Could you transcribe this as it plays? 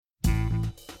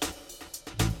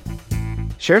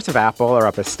Shares of Apple are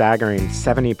up a staggering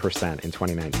 70% in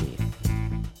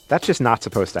 2019. That's just not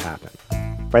supposed to happen.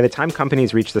 By the time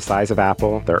companies reach the size of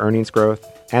Apple, their earnings growth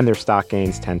and their stock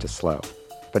gains tend to slow.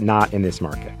 But not in this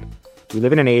market. We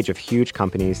live in an age of huge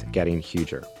companies getting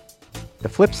huger. The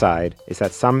flip side is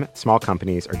that some small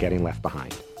companies are getting left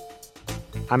behind.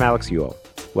 I'm Alex Eule.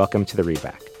 Welcome to The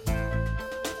Readback.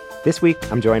 This week,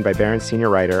 I'm joined by Barron's senior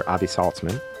writer, Avi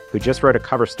Saltzman, who just wrote a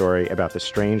cover story about the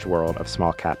strange world of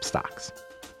small-cap stocks.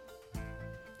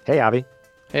 Hey, Avi.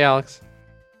 Hey, Alex.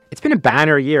 It's been a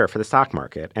banner year for the stock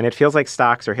market, and it feels like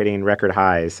stocks are hitting record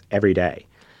highs every day.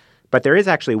 But there is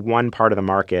actually one part of the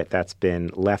market that's been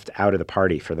left out of the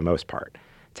party for the most part.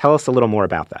 Tell us a little more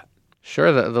about that.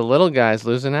 Sure, the little guy's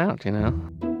losing out,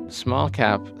 Small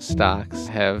cap stocks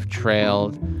have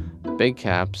trailed big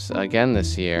caps again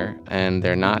this year, and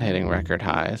they're not hitting record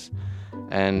highs.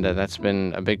 And that's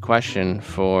been a big question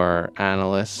for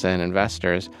analysts and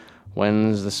investors.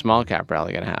 When's the small cap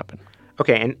rally going to happen?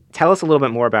 Okay, and tell us a little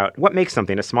bit more about what makes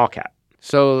something a small cap.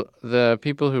 So the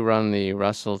people who run the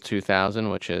Russell 2000,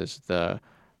 which is the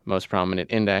most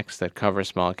prominent index that covers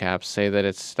small caps, say that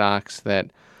it's stocks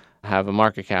that have a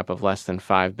market cap of less than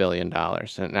 $5 billion.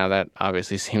 And now that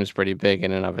obviously seems pretty big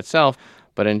in and of itself,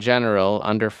 but in general,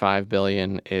 under $5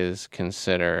 billion is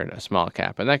considered a small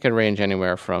cap. And that could range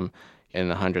anywhere from in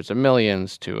the hundreds of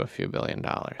millions to a few $1 billion.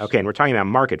 Okay, and we're talking about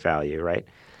market value, right?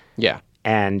 Yeah.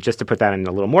 And just to put that in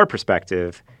a little more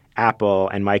perspective, Apple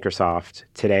and Microsoft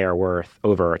today are worth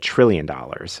over $1 trillion.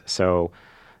 So,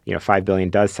 $5 billion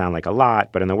does sound like a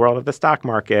lot, but in the world of the stock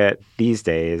market these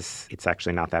days, it's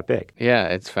actually not that big. Yeah,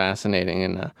 it's fascinating.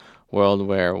 In a world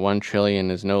where $1 trillion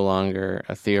is no longer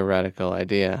a theoretical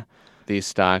idea, these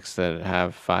stocks that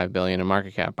have $5 billion in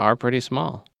market cap are pretty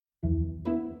small.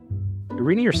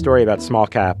 Reading your story about small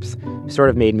caps sort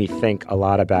of made me think a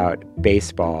lot about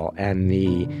baseball and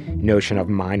the notion of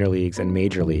minor leagues and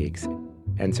major leagues.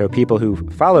 And so people who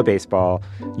follow baseball,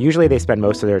 usually they spend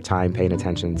most of their time paying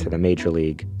attention to the Major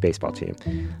League Baseball team.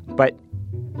 But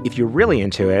if you're really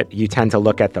into it, you tend to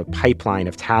look at the pipeline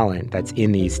of talent that's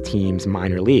in these teams'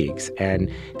 minor leagues.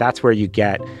 And that's where you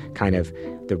get kind of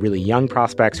the really young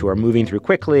prospects who are moving through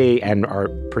quickly and are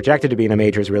projected to be in the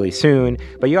majors really soon.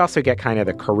 But you also get kind of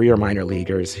the career minor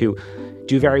leaguers who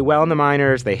do very well in the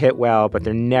minors, they hit well, but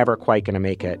they're never quite going to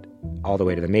make it all the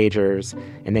way to the majors.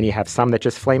 And then you have some that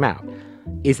just flame out.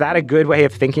 Is that a good way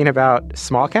of thinking about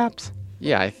small caps?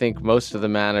 Yeah, I think most of the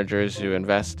managers who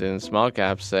invest in small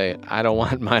caps say, I don't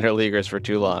want minor leaguers for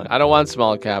too long. I don't want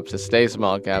small caps to stay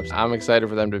small caps. I'm excited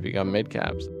for them to become mid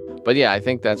caps. But yeah, I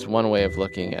think that's one way of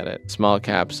looking at it. Small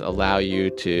caps allow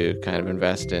you to kind of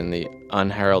invest in the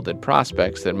unheralded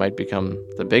prospects that might become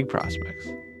the big prospects.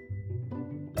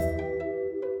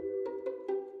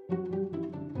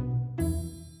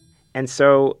 And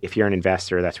so if you're an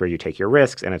investor, that's where you take your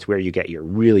risks, and it's where you get your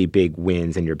really big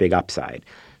wins and your big upside.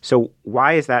 So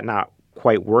why is that not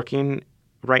quite working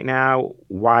right now?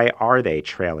 Why are they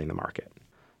trailing the market?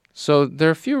 So there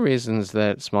are a few reasons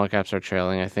that small caps are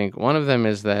trailing. I think one of them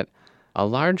is that a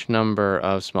large number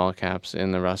of small caps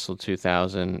in the Russell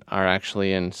 2000 are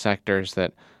actually in sectors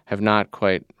that have not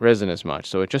quite risen as much.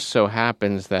 So it just so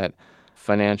happens that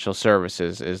financial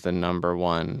services is the number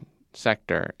one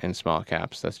sector in small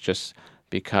caps. That's just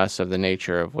because of the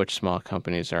nature of which small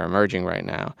companies are emerging right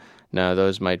now. Now,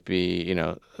 those might be,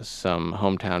 some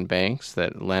hometown banks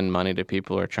that lend money to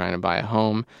people who are trying to buy a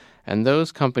home. And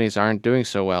those companies aren't doing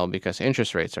so well because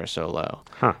interest rates are so low.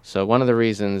 So one of the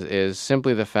reasons is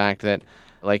simply the fact that,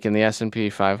 like in the S&P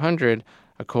 500,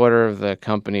 a quarter of the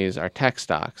companies are tech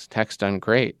stocks. Tech's done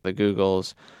great. The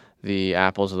Googles, the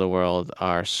Apples of the world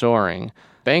are soaring.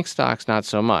 Bank stocks, not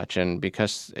so much. And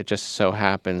because it just so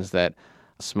happens that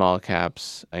small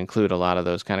caps include a lot of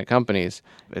those kind of companies,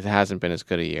 it hasn't been as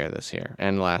good a year this year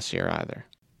and last year either.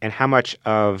 And how much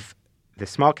of the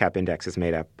small cap index is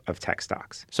made up of tech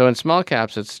stocks? So in small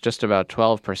caps, it's just about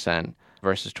 12%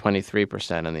 versus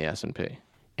 23% in the S&P.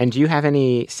 And do you have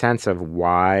any sense of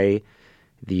why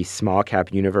the small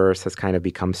cap universe has kind of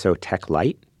become so tech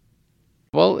light?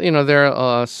 Well, there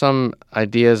are some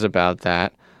ideas about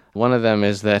that. One of them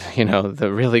is that,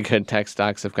 the really good tech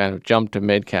stocks have kind of jumped to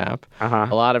mid-cap.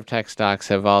 A lot of tech stocks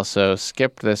have also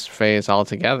skipped this phase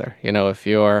altogether. If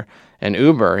you're an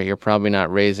Uber, you're probably not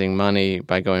raising money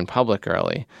by going public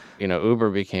early. Uber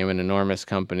became an enormous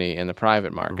company in the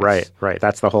private markets. Right.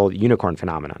 That's the whole unicorn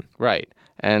phenomenon. Right.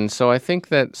 And so I think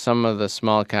that some of the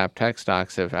small cap tech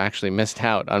stocks have actually missed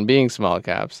out on being small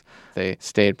caps. They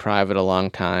stayed private a long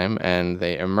time, and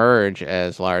they emerge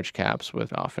as large caps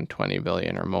with often 20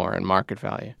 billion or more in market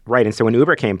value. Right. And so when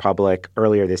Uber came public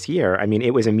earlier this year, I mean,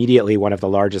 it was immediately one of the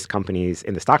largest companies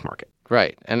in the stock market.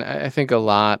 Right. And I think a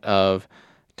lot of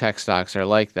tech stocks are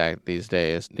like that these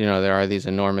days. There are these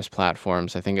enormous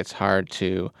platforms. I think it's hard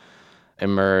to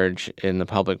emerge in the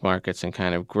public markets and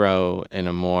kind of grow in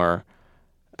a more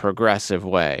progressive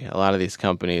way. A lot of these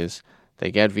companies,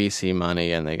 they get VC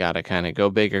money and they got to kind of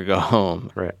go big or go home.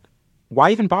 Right.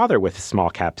 Why even bother with small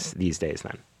caps these days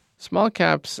then? Small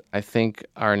caps, I think,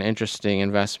 are an interesting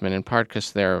investment in part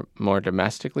because they're more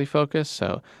domestically focused.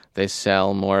 So they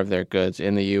sell more of their goods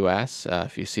in the U.S.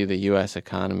 If you see the U.S.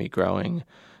 economy growing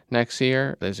next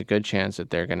year, there's a good chance that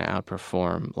they're going to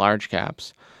outperform large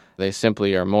caps. They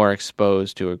simply are more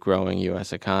exposed to a growing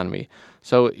U.S. economy.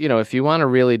 So, if you want to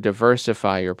really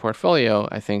diversify your portfolio,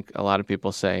 I think a lot of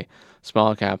people say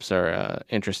small caps are an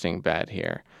interesting bet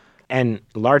here. And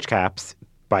large caps,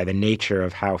 by the nature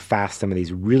of how fast some of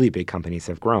these really big companies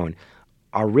have grown,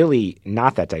 are really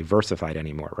not that diversified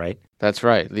anymore, right? That's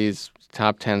right. These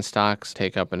top 10 stocks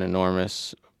take up an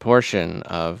enormous portion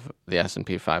of the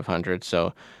S&P 500.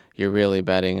 So you're really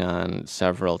betting on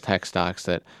several tech stocks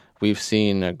that we've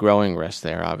seen a growing risk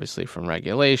there, obviously, from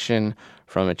regulation,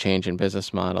 from a change in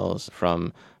business models,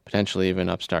 from potentially even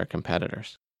upstart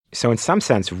competitors. So in some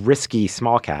sense, risky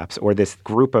small caps, or this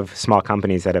group of small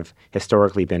companies that have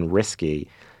historically been risky,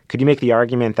 could you make the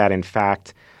argument that, in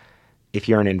fact, if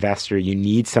you're an investor, you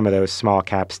need some of those small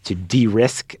caps to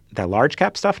de-risk the large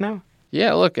cap stuff now?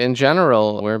 Yeah, look, in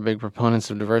general, we're big proponents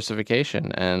of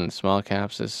diversification, and small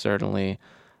caps is certainly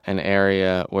an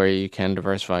area where you can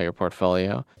diversify your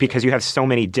portfolio. Because you have so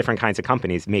many different kinds of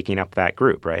companies making up that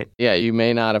group, right? Yeah, you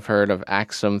may not have heard of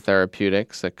Axsome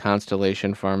Therapeutics,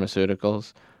 Constellation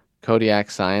Pharmaceuticals, Kodiak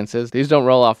Sciences. These don't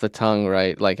roll off the tongue,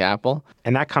 right, like Apple.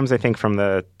 And that comes, I think, from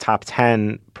the top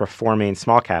 10 performing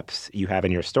small caps you have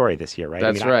in your story this year, right?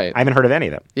 That's right. I haven't heard of any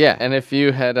of them. Yeah, and if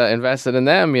you had invested in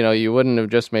them, you wouldn't have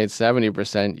just made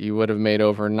 70%, you would have made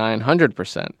over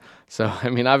 900%. So,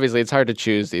 obviously it's hard to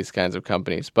choose these kinds of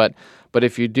companies, but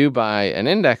if you do buy an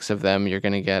index of them, you're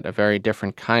going to get a very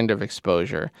different kind of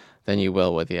exposure than you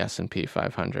will with the S&P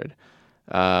 500.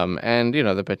 And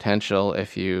the potential,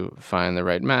 if you find the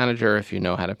right manager, if you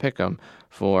know how to pick them,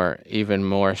 for even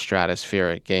more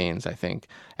stratospheric gains, I think.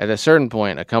 At a certain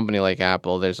point, a company like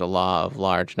Apple, there's a law of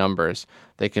large numbers.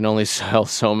 They can only sell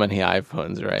so many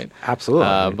iPhones, right?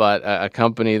 Absolutely. But a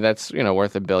company that's,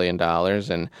 worth $1 billion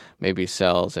and maybe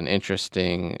sells an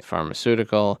interesting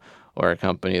pharmaceutical, or a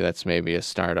company that's maybe a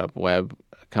startup web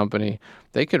company,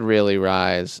 they could really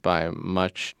rise by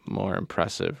much more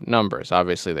impressive numbers.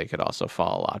 Obviously, they could also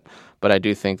fall a lot. But I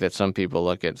do think that some people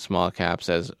look at small caps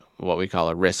as what we call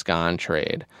a risk-on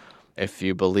trade. If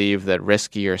you believe that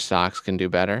riskier stocks can do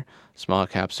better, small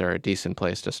caps are a decent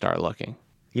place to start looking.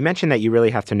 You mentioned that you really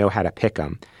have to know how to pick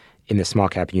them in the small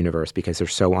cap universe because they're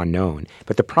so unknown.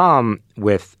 But the problem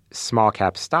with small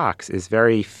cap stocks is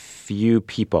very few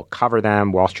people cover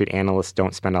them. Wall Street analysts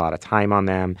don't spend a lot of time on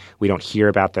them. We don't hear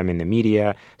about them in the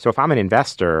media. So if I'm an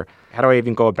investor, how do I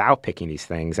even go about picking these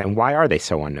things? And why are they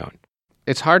so unknown?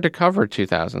 It's hard to cover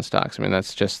 2,000 stocks.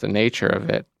 That's just the nature of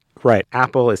it. Right.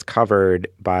 Apple is covered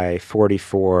by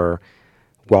 44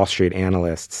 Wall Street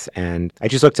analysts. And I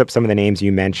just looked up some of the names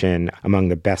you mentioned among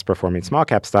the best performing small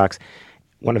cap stocks.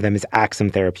 One of them is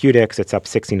Axsome Therapeutics. It's up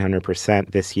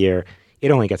 1,600% this year.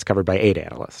 It only gets covered by 8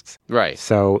 analysts. Right.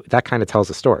 So that kind of tells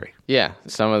a story. Yeah.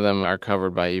 Some of them are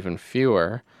covered by even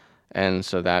fewer. And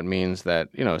so that means that,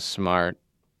 a smart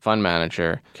fund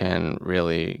manager can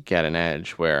really get an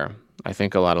edge where I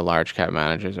think a lot of large cap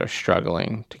managers are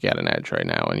struggling to get an edge right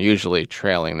now and usually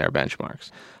trailing their benchmarks.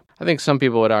 I think some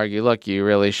people would argue, look, you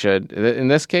really should, in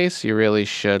this case, you really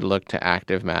should look to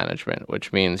active management,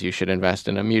 which means you should invest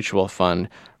in a mutual fund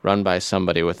run by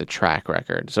somebody with a track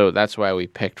record. So that's why we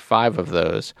picked 5 of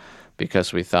those,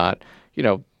 because we thought,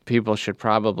 people should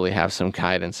probably have some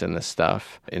guidance in this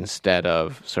stuff instead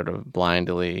of sort of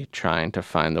blindly trying to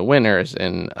find the winners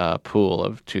in a pool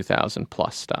of 2,000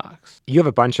 plus stocks. You have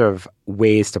a bunch of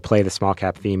ways to play the small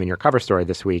cap theme in your cover story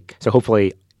this week. So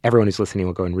hopefully everyone who's listening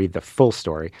will go and read the full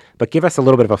story. But give us a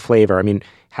little bit of a flavor.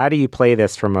 How do you play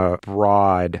this from a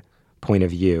broad point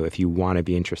of view if you want to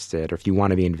be interested or if you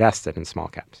want to be invested in small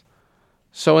caps?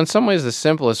 So in some ways, the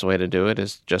simplest way to do it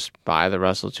is just buy the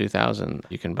Russell 2000.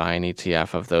 You can buy an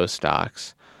ETF of those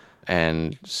stocks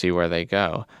and see where they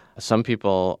go. Some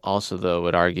people also, though,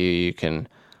 would argue you can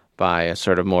buy a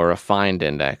sort of more refined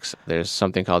index. There's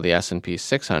something called the S&P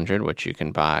 600, which you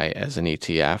can buy as an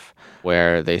ETF,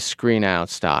 where they screen out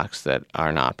stocks that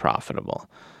are not profitable.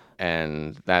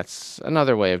 And that's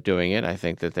another way of doing it. I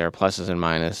think that there are pluses and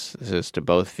minuses to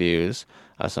both views.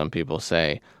 Some people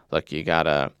say, look, you got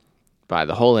to buy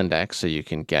the whole index so you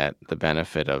can get the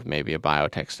benefit of maybe a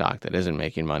biotech stock that isn't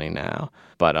making money now.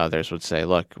 But others would say,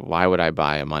 look, why would I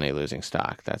buy a money-losing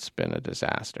stock? That's been a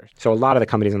disaster. So a lot of the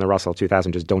companies in the Russell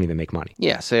 2000 just don't even make money.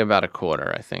 Yeah, say about a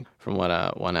quarter, I think, from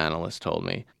what one analyst told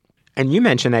me. And you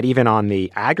mentioned that even on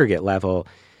the aggregate level,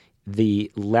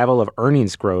 the level of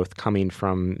earnings growth coming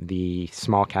from the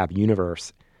small cap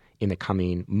universe in the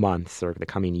coming months or the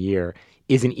coming year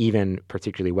isn't even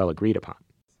particularly well agreed upon.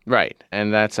 Right.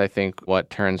 And that's, I think, what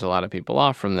turns a lot of people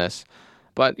off from this.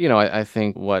 But, I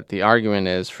think what the argument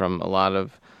is from a lot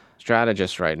of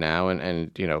strategists right now,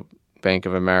 and Bank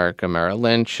of America, Merrill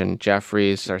Lynch, and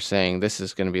Jefferies are saying this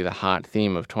is going to be the hot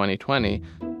theme of 2020.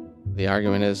 The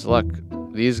argument is, look,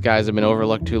 these guys have been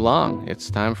overlooked too long. It's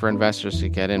time for investors to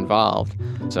get involved.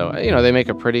 So, they make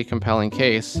a pretty compelling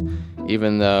case,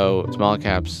 even though small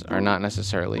caps are not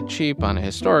necessarily cheap on a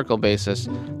historical basis.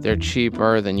 They're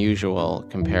cheaper than usual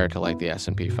compared to like the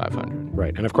S&P 500.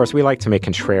 Right. And of course, we like to make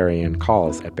contrarian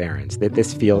calls at Barron's.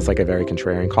 This feels like a very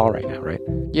contrarian call right now, right?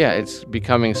 Yeah, it's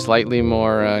becoming slightly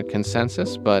more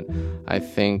consensus, but I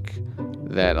think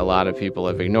that a lot of people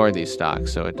have ignored these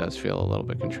stocks, so it does feel a little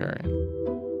bit contrarian.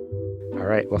 All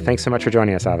right. Well, thanks so much for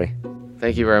joining us, Avi.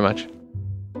 Thank you very much.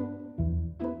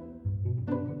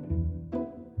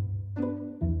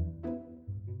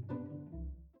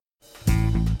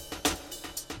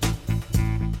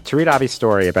 To read Avi's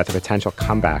story about the potential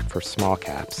comeback for small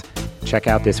caps, check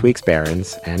out this week's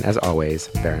Barron's, and as always,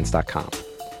 barrons.com.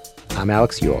 I'm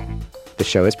Alex Yule. The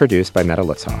show is produced by Meta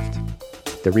Lutzoft.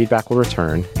 The Readback will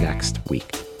return next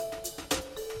week.